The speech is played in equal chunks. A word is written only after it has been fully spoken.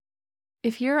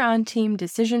If you're on team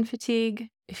decision fatigue,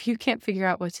 if you can't figure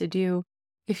out what to do,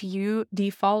 if you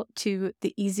default to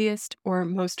the easiest or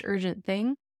most urgent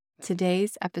thing,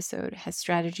 today's episode has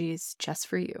strategies just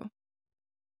for you.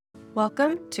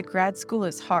 Welcome to Grad School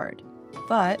is Hard,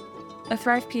 but a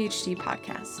Thrive PhD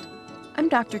podcast. I'm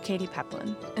Dr. Katie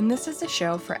Peplin, and this is a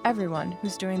show for everyone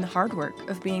who's doing the hard work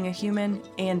of being a human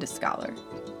and a scholar.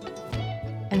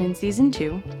 And in Season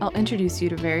 2, I'll introduce you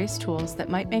to various tools that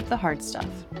might make the hard stuff,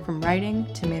 from writing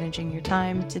to managing your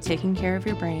time to taking care of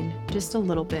your brain, just a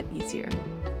little bit easier.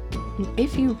 And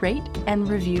if you rate and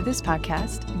review this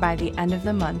podcast, by the end of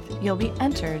the month, you'll be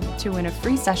entered to win a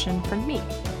free session from me.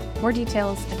 More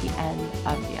details at the end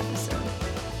of the episode.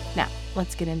 Now,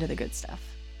 let's get into the good stuff.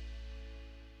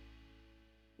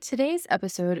 Today's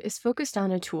episode is focused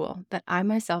on a tool that I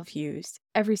myself use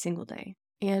every single day.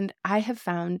 And I have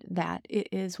found that it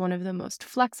is one of the most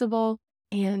flexible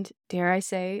and, dare I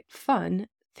say, fun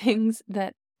things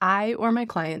that I or my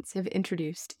clients have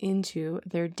introduced into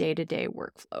their day-to-day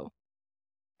workflow.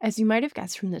 As you might have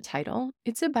guessed from the title,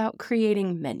 it's about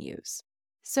creating menus.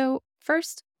 So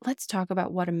first, let's talk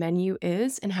about what a menu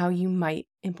is and how you might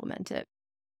implement it.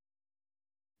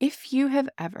 If you have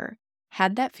ever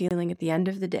had that feeling at the end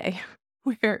of the day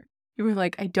where you were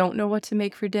like, I don't know what to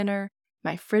make for dinner,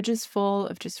 my fridge is full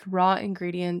of just raw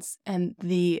ingredients, and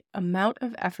the amount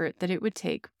of effort that it would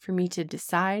take for me to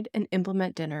decide and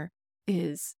implement dinner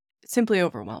is simply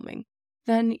overwhelming,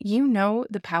 then you know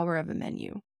the power of a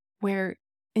menu, where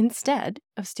instead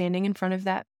of standing in front of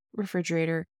that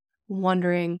refrigerator,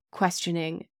 wondering,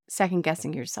 questioning,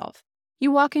 second-guessing yourself,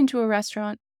 you walk into a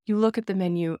restaurant, you look at the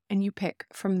menu, and you pick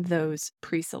from those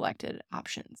pre-selected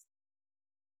options.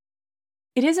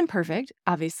 It isn't perfect,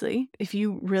 obviously. If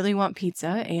you really want pizza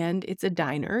and it's a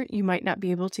diner, you might not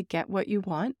be able to get what you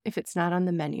want if it's not on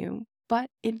the menu. But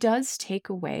it does take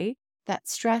away that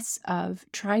stress of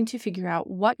trying to figure out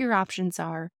what your options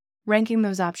are, ranking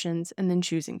those options, and then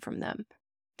choosing from them.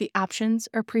 The options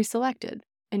are pre-selected,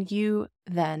 and you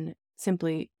then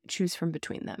simply choose from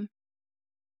between them.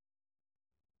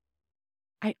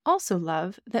 I also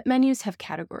love that menus have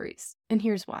categories, and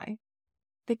here's why.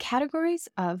 The categories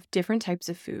of different types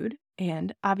of food,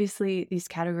 and obviously these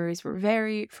categories will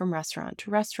vary from restaurant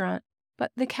to restaurant,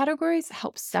 but the categories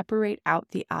help separate out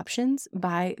the options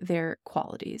by their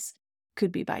qualities. It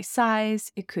could be by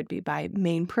size, it could be by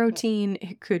main protein,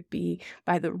 it could be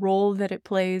by the role that it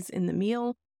plays in the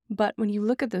meal. But when you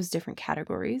look at those different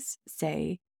categories,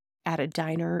 say at a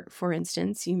diner, for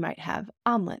instance, you might have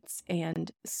omelets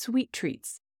and sweet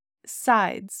treats,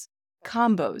 sides,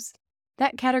 combos.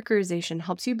 That categorization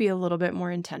helps you be a little bit more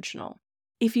intentional.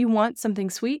 If you want something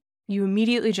sweet, you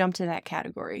immediately jump to that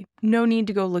category. No need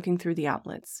to go looking through the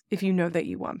outlets if you know that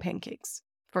you want pancakes,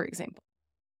 for example.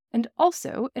 And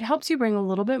also, it helps you bring a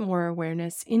little bit more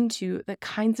awareness into the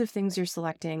kinds of things you're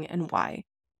selecting and why.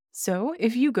 So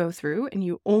if you go through and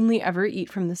you only ever eat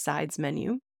from the sides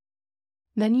menu,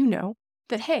 then you know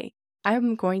that, hey,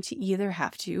 I'm going to either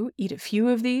have to eat a few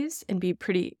of these and be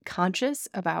pretty conscious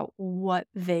about what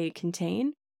they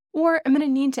contain, or I'm going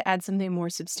to need to add something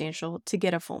more substantial to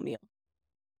get a full meal.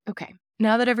 Okay,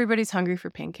 now that everybody's hungry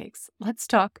for pancakes, let's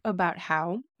talk about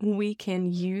how we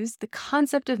can use the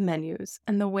concept of menus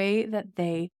and the way that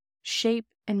they shape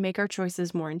and make our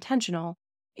choices more intentional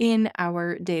in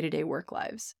our day-to-day work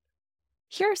lives.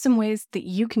 Here are some ways that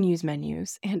you can use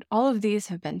menus, and all of these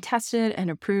have been tested and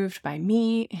approved by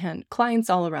me and clients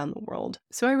all around the world,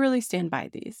 so I really stand by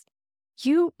these.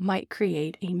 You might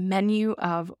create a menu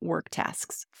of work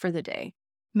tasks for the day.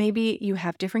 Maybe you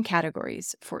have different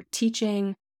categories for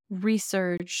teaching,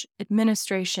 research,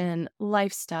 administration,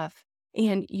 life stuff,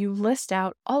 and you list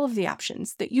out all of the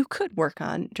options that you could work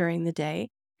on during the day.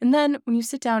 And then when you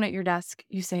sit down at your desk,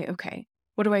 you say, okay,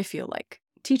 what do I feel like?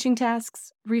 Teaching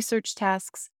tasks, research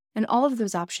tasks, and all of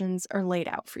those options are laid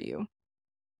out for you.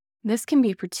 This can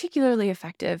be particularly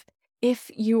effective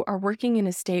if you are working in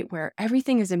a state where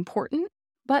everything is important,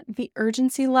 but the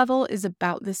urgency level is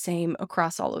about the same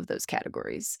across all of those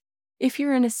categories. If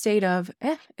you're in a state of,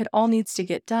 it all needs to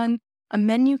get done, a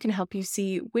menu can help you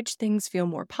see which things feel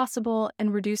more possible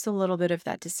and reduce a little bit of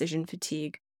that decision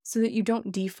fatigue so that you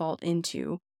don't default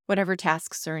into whatever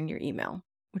tasks are in your email,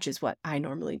 which is what I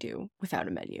normally do without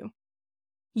a menu.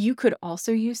 You could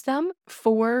also use them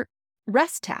for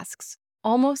rest tasks,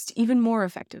 almost even more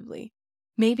effectively.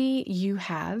 Maybe you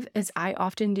have, as I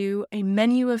often do, a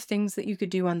menu of things that you could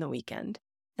do on the weekend.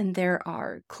 And there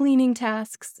are cleaning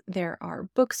tasks, there are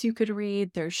books you could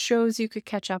read, there's shows you could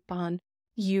catch up on.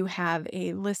 You have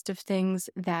a list of things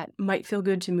that might feel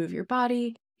good to move your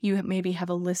body. You maybe have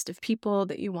a list of people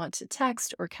that you want to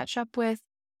text or catch up with.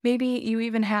 Maybe you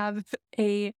even have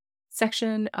a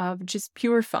section of just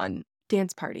pure fun,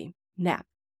 dance party, nap,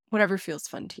 whatever feels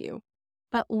fun to you.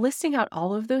 But listing out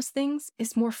all of those things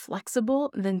is more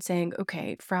flexible than saying,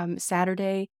 okay, from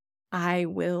Saturday, I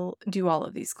will do all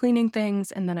of these cleaning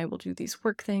things and then I will do these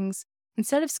work things.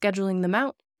 Instead of scheduling them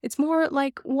out, it's more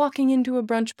like walking into a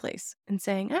brunch place and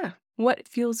saying, what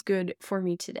feels good for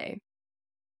me today?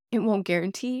 It won't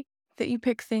guarantee that you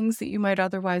pick things that you might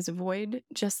otherwise avoid,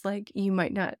 just like you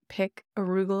might not pick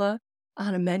arugula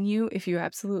on a menu if you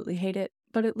absolutely hate it,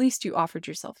 but at least you offered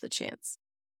yourself the chance.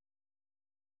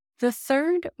 The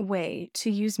third way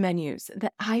to use menus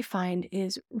that I find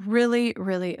is really,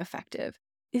 really effective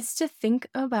is to think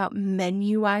about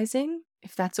menuizing,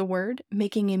 if that's a word,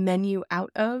 making a menu out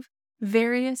of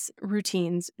various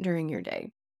routines during your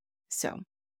day. So,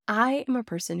 I am a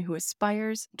person who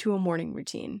aspires to a morning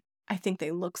routine. I think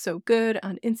they look so good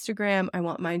on Instagram. I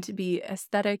want mine to be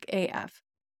aesthetic AF.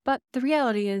 But the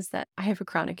reality is that I have a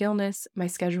chronic illness, my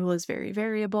schedule is very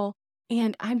variable,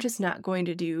 and I'm just not going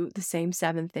to do the same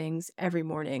 7 things every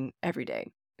morning, every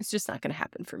day. It's just not going to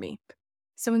happen for me.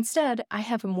 So instead, I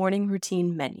have a morning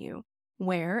routine menu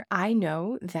where I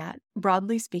know that,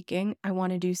 broadly speaking, I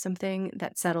want to do something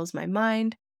that settles my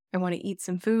mind, I want to eat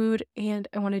some food, and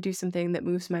I want to do something that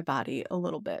moves my body a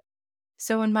little bit.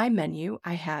 So in my menu,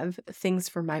 I have things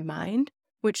for my mind,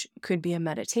 which could be a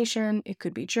meditation, it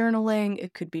could be journaling,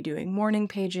 it could be doing morning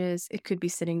pages, it could be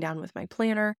sitting down with my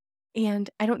planner. And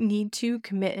I don't need to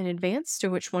commit in advance to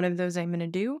which one of those I'm going to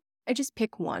do. I just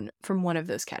pick one from one of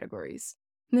those categories.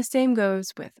 And the same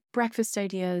goes with breakfast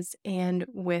ideas and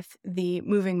with the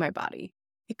moving my body.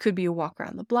 It could be a walk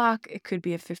around the block, it could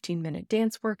be a 15-minute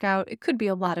dance workout, it could be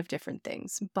a lot of different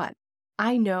things. But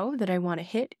I know that I want to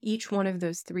hit each one of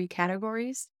those 3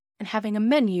 categories, and having a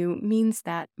menu means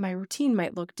that my routine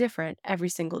might look different every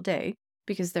single day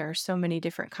because there are so many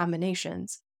different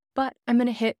combinations, but I'm going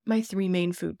to hit my 3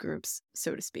 main food groups,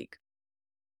 so to speak.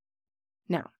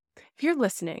 Now, if you're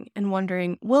listening and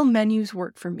wondering, will menus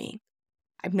work for me?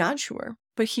 I'm not sure,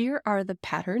 but here are the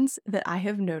patterns that I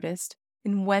have noticed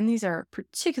and when these are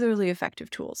particularly effective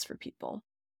tools for people.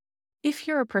 If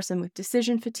you're a person with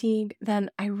decision fatigue, then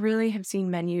I really have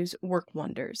seen menus work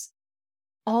wonders.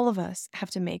 All of us have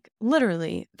to make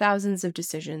literally thousands of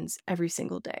decisions every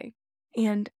single day.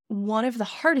 And one of the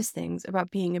hardest things about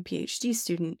being a PhD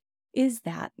student is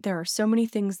that there are so many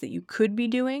things that you could be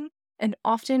doing, and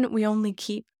often we only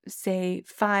keep, say,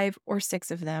 5 or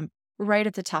 6 of them right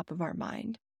at the top of our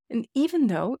mind. And even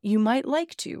though you might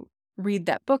like to read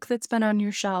that book that's been on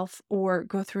your shelf, or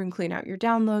go through and clean out your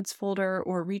downloads folder,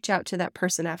 or reach out to that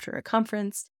person after a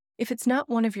conference, if it's not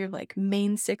one of your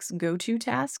main 6 go-to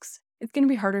tasks, it's going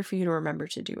to be harder for you to remember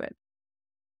to do it.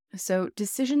 So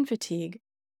decision fatigue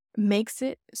makes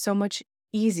it so much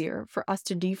easier for us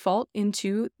to default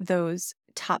into those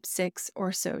top 6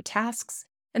 or so tasks,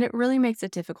 and it really makes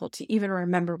it difficult to even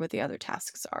remember what the other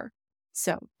tasks are.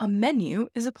 So a menu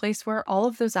is a place where all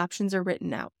of those options are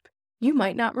written out. You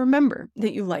might not remember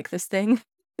that you like this thing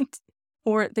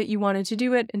or that you wanted to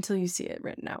do it until you see it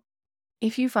written out.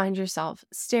 If you find yourself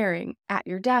staring at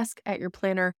your desk, at your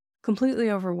planner, completely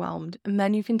overwhelmed, a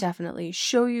menu can definitely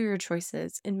show you your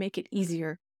choices and make it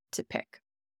easier to pick.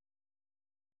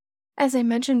 As I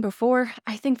mentioned before,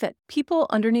 I think that people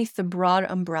underneath the broad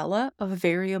umbrella of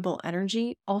variable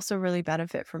energy also really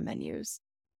benefit from menus.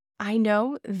 I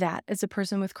know that as a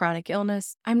person with chronic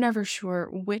illness, I'm never sure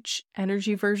which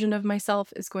energy version of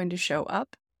myself is going to show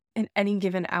up in any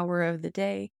given hour of the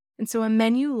day. And so a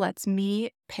menu lets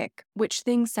me pick which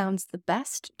thing sounds the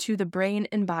best to the brain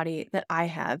and body that I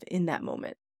have in that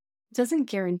moment. It doesn't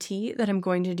guarantee that I'm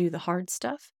going to do the hard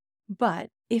stuff,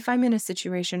 but if I'm in a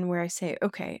situation where I say,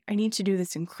 okay, I need to do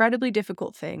this incredibly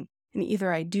difficult thing, and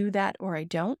either I do that or I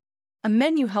don't, a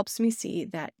menu helps me see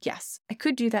that, yes, I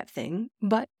could do that thing,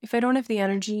 but if I don't have the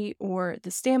energy or the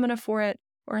stamina for it,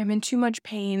 or I'm in too much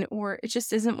pain, or it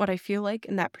just isn't what I feel like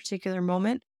in that particular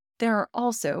moment, there are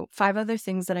also 5 other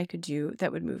things that I could do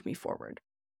that would move me forward.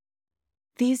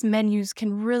 These menus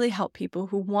can really help people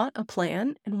who want a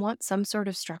plan and want some sort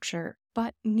of structure,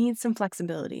 but need some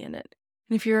flexibility in it.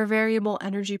 And if you're a variable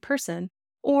energy person,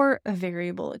 or a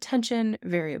variable attention,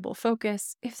 variable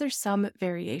focus, if there's some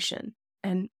variation,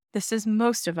 and this is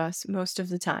most of us most of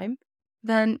the time,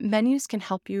 then menus can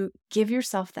help you give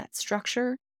yourself that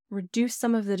structure, reduce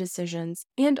some of the decisions,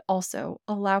 and also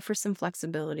allow for some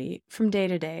flexibility from day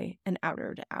to day and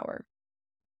hour to hour.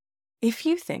 If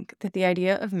you think that the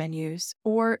idea of menus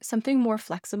or something more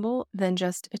flexible than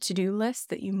just a to-do list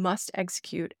that you must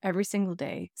execute every single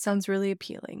day sounds really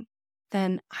appealing,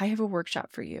 then I have a workshop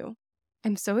for you.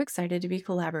 I'm so excited to be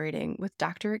collaborating with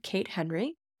Dr. Kate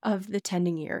Henry of the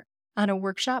tending year on a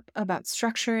workshop about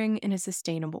structuring in a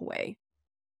sustainable way.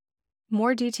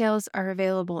 More details are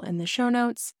available in the show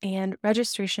notes, and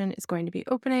registration is going to be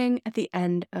opening at the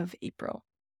end of April.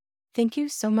 Thank you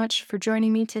so much for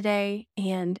joining me today,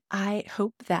 and I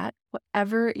hope that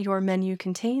whatever your menu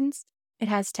contains, it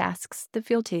has tasks that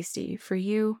feel tasty for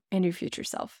you and your future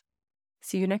self.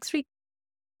 See you next week.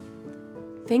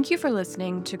 Thank you for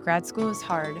listening to Grad School is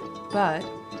Hard, but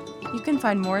you can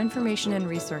find more information and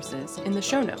resources in the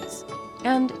show notes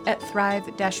and at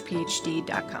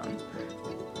thrive-phd.com.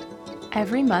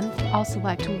 Every month, I'll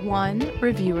select one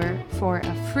reviewer for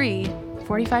a free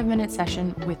 45-minute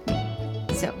session with me.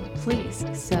 So please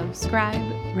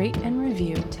subscribe, rate, and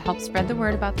review to help spread the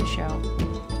word about the show.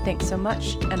 Thanks so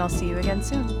much, and I'll see you again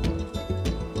soon.